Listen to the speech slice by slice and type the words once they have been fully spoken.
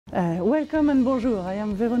Welcome and bonjour. I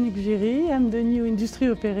am Véronique Giry. I'm the new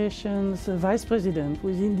Industry Operations Vice President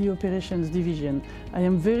within the Operations Division. I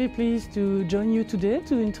am very pleased to join you today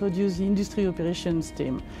to introduce the Industry Operations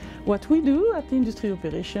team. What we do at Industry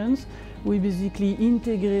Operations, we basically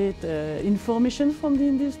integrate information from the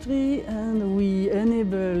industry and we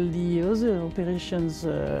enable the other operations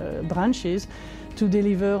branches to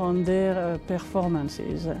deliver on their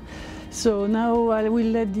performances. So now I will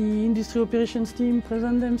let the Industry Operations team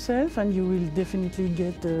present themselves and you will definitely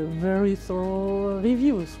get very thorough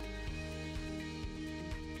reviews.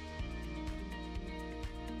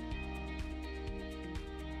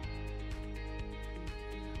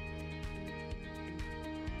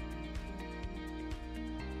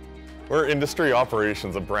 We're Industry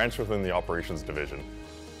Operations, a branch within the Operations Division.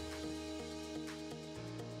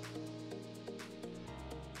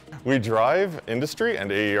 We drive industry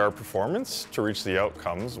and AER performance to reach the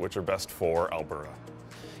outcomes which are best for Alberta.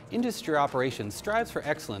 Industry Operations strives for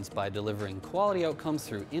excellence by delivering quality outcomes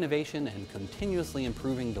through innovation and continuously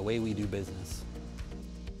improving the way we do business.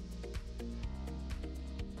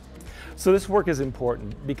 So this work is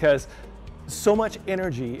important because so much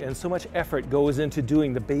energy and so much effort goes into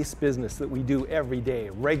doing the base business that we do every day,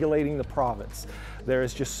 regulating the province. There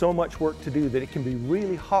is just so much work to do that it can be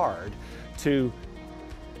really hard to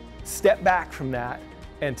step back from that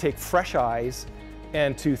and take fresh eyes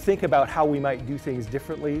and to think about how we might do things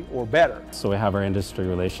differently or better. So we have our industry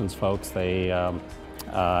relations folks. They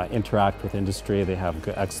interact with industry. They have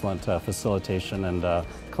excellent facilitation and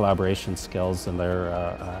collaboration skills, and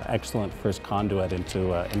they're excellent first conduit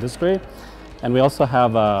into industry. And we also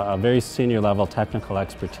have a very senior level technical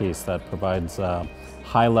expertise that provides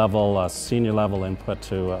high level, senior level input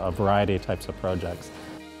to a variety of types of projects.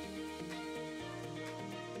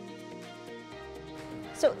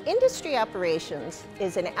 So Industry Operations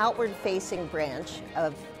is an outward-facing branch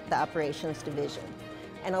of the Operations Division.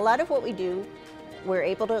 And a lot of what we do, we're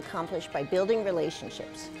able to accomplish by building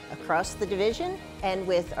relationships across the division and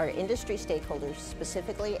with our industry stakeholders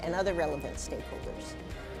specifically and other relevant stakeholders.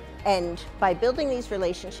 And by building these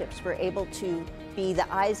relationships, we're able to be the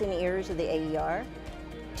eyes and ears of the AER,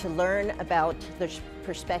 to learn about the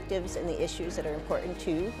perspectives and the issues that are important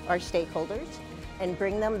to our stakeholders, and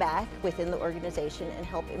bring them back within the organization and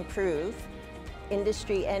help improve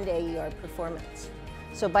industry and AER performance.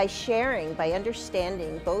 So by sharing, by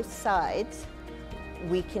understanding both sides,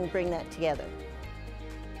 we can bring that together.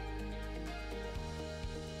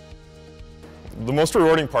 The most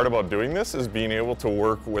rewarding part about doing this is being able to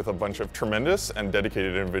work with a bunch of tremendous and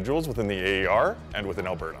dedicated individuals within the AER and within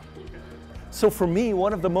Alberta. So for me,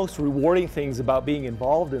 one of the most rewarding things about being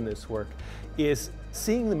involved in this work is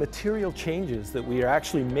seeing the material changes that we are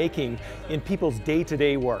actually making in people's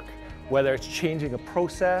day-to-day work, whether it's changing a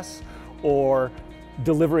process or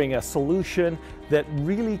delivering a solution that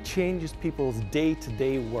really changes people's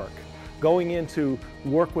day-to-day work. Going into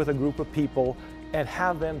work with a group of people and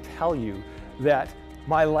have them tell you that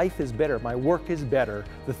my life is better, my work is better,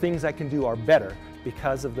 the things I can do are better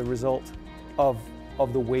because of the result of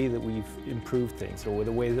the way that we've improved things or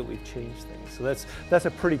the way that we've changed things. So that's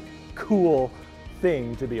a pretty cool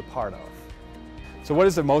thing to be a part of. So what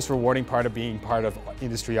is the most rewarding part of being part of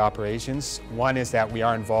Industry Operations? One is that we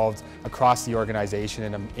are involved across the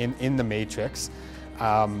organization in the matrix.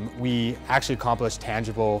 We actually accomplish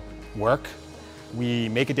tangible work. We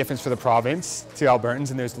make a difference for the province, to Albertans,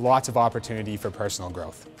 and there's lots of opportunity for personal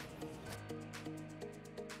growth.